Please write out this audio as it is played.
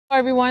Hello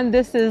everyone,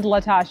 this is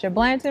Latasha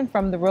Blanton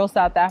from the Real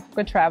South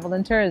Africa Travel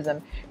and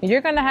Tourism. And you're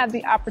going to have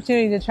the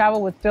opportunity to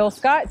travel with Phil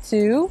Scott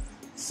to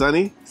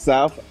sunny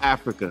South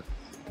Africa.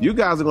 You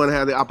guys are going to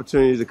have the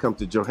opportunity to come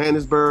to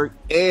Johannesburg,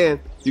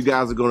 and you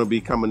guys are going to be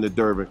coming to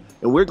Durban.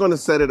 And we're going to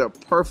set it up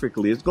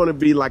perfectly. It's going to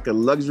be like a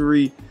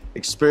luxury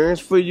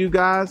experience for you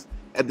guys.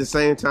 At the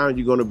same time,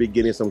 you're going to be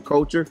getting some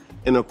culture.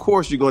 And of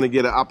course, you're going to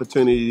get an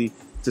opportunity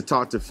to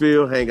talk to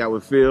Phil, hang out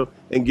with Phil,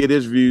 and get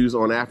his views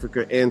on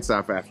Africa and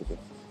South Africa.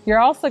 You're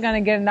also going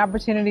to get an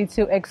opportunity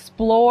to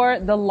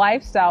explore the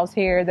lifestyles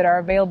here that are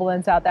available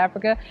in South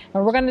Africa.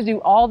 And we're going to do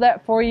all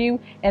that for you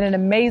in an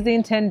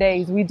amazing 10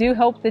 days. We do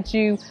hope that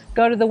you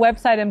go to the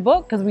website and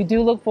book, because we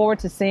do look forward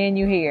to seeing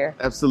you here.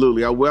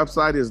 Absolutely. Our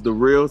website is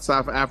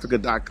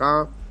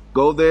therealsouthafrica.com.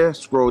 Go there,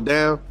 scroll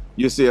down.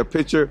 You'll see a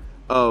picture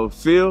of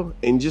Phil,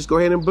 and just go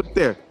ahead and book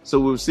there. So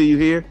we'll see you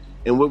here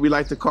in what we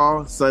like to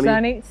call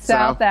sunny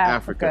South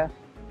Africa.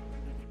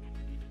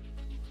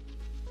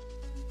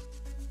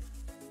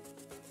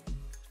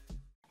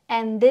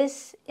 And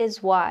this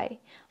is why,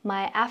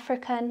 my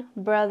African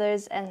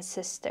brothers and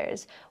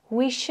sisters,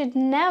 we should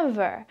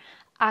never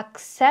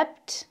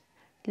accept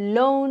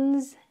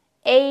loans,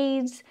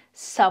 aids,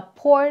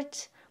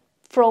 support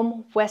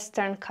from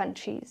Western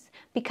countries,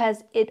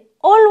 because it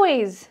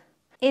always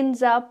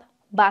ends up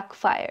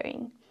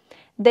backfiring.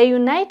 The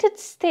United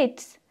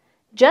States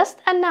just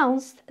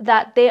announced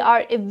that they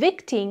are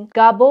evicting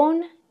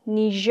Gabon,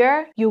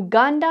 Niger,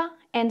 Uganda,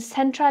 and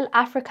Central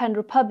African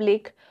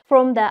Republic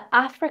from the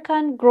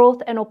African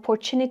Growth and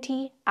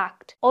Opportunity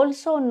Act,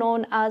 also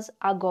known as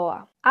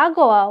AGOA.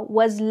 AGOA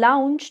was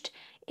launched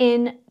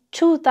in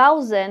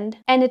 2000,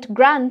 and it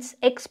grants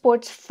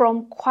exports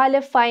from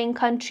qualifying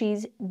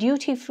countries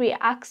duty-free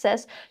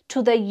access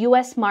to the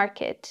US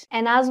market.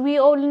 And as we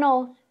all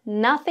know,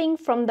 nothing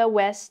from the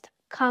West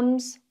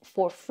comes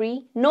for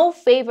free. No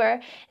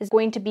favor is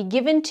going to be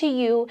given to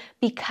you,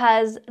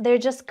 because they're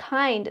just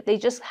kind. They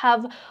just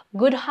have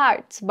good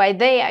hearts. By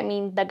they, I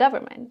mean the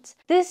government.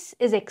 This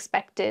is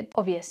expected,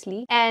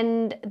 obviously,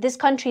 and these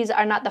countries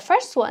are not the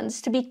first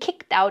ones to be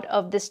kicked out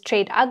of this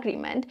trade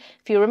agreement.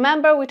 If you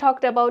remember, we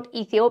talked about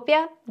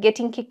Ethiopia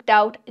getting kicked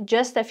out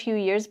just a few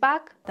years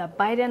back. The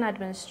Biden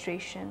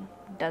administration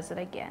does it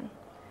again.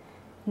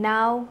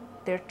 Now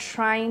they're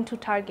trying to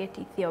target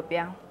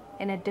Ethiopia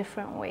in a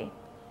different way.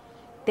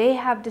 They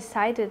have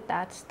decided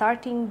that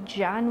starting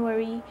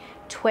January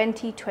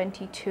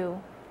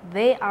 2022,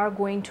 they are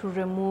going to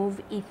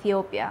remove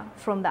Ethiopia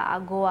from the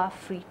AGOA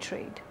free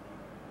trade.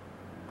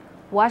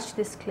 Watch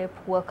this clip,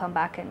 we'll come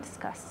back and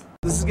discuss.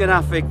 This is gonna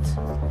affect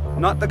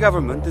not the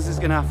government, this is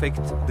gonna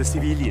affect the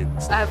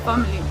civilians. I have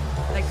family,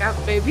 like I have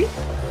a baby,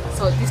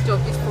 so this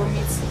job is for me,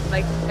 it's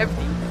like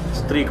everything.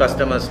 3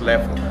 customers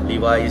left,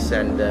 Levi's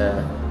and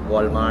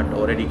Walmart,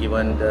 already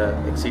given the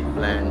exit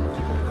plan.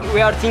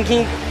 We are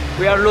thinking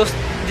we are lost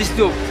this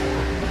job.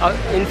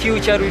 In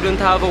future we don't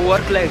have a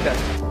work like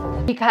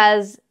that.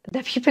 Because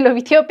the people of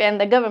Ethiopia and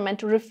the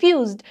government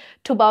refused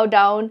to bow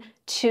down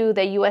to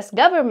the US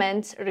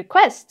government's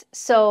request.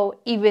 So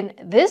even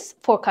these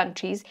 4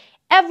 countries,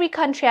 every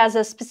country has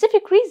a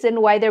specific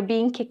reason why they're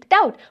being kicked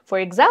out. For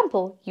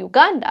example,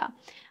 Uganda.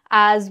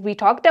 As we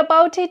talked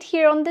about it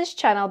here on this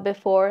channel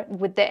before,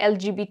 with the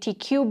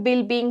LGBTQ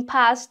bill being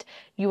passed,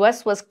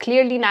 US was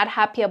clearly not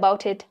happy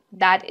about it.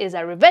 That is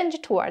a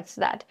revenge towards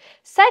that.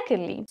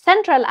 Secondly,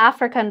 Central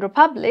African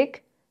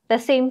Republic, the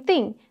same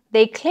thing.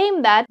 They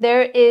claim that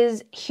there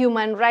is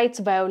human rights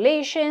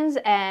violations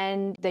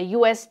and the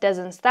US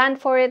doesn't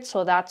stand for it,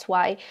 so that's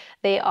why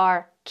they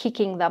are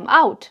kicking them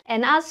out.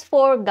 And as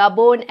for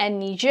Gabon and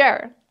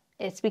Niger,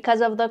 it's because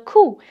of the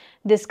coup.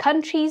 These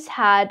countries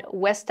had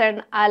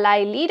Western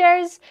ally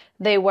leaders.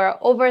 They were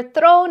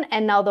overthrown,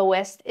 and now the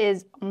West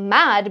is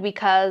mad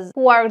because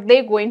who are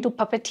they going to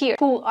puppeteer?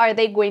 Who are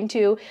they going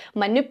to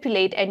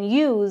manipulate and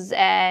use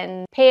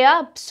and pay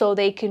up so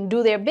they can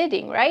do their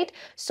bidding, right?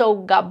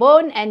 So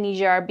Gabon and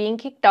Niger are being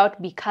kicked out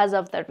because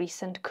of the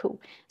recent coup.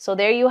 So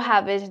there you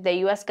have it. The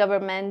US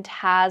government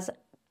has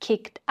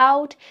kicked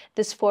out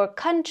these 4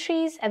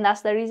 countries, and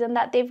that's the reason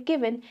that they've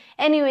given.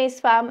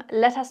 Anyways, fam,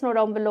 let us know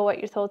down below what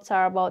your thoughts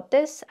are about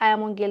this. I am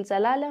Ongil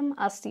Zalalem.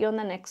 I'll see you on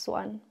the next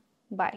one. Bye.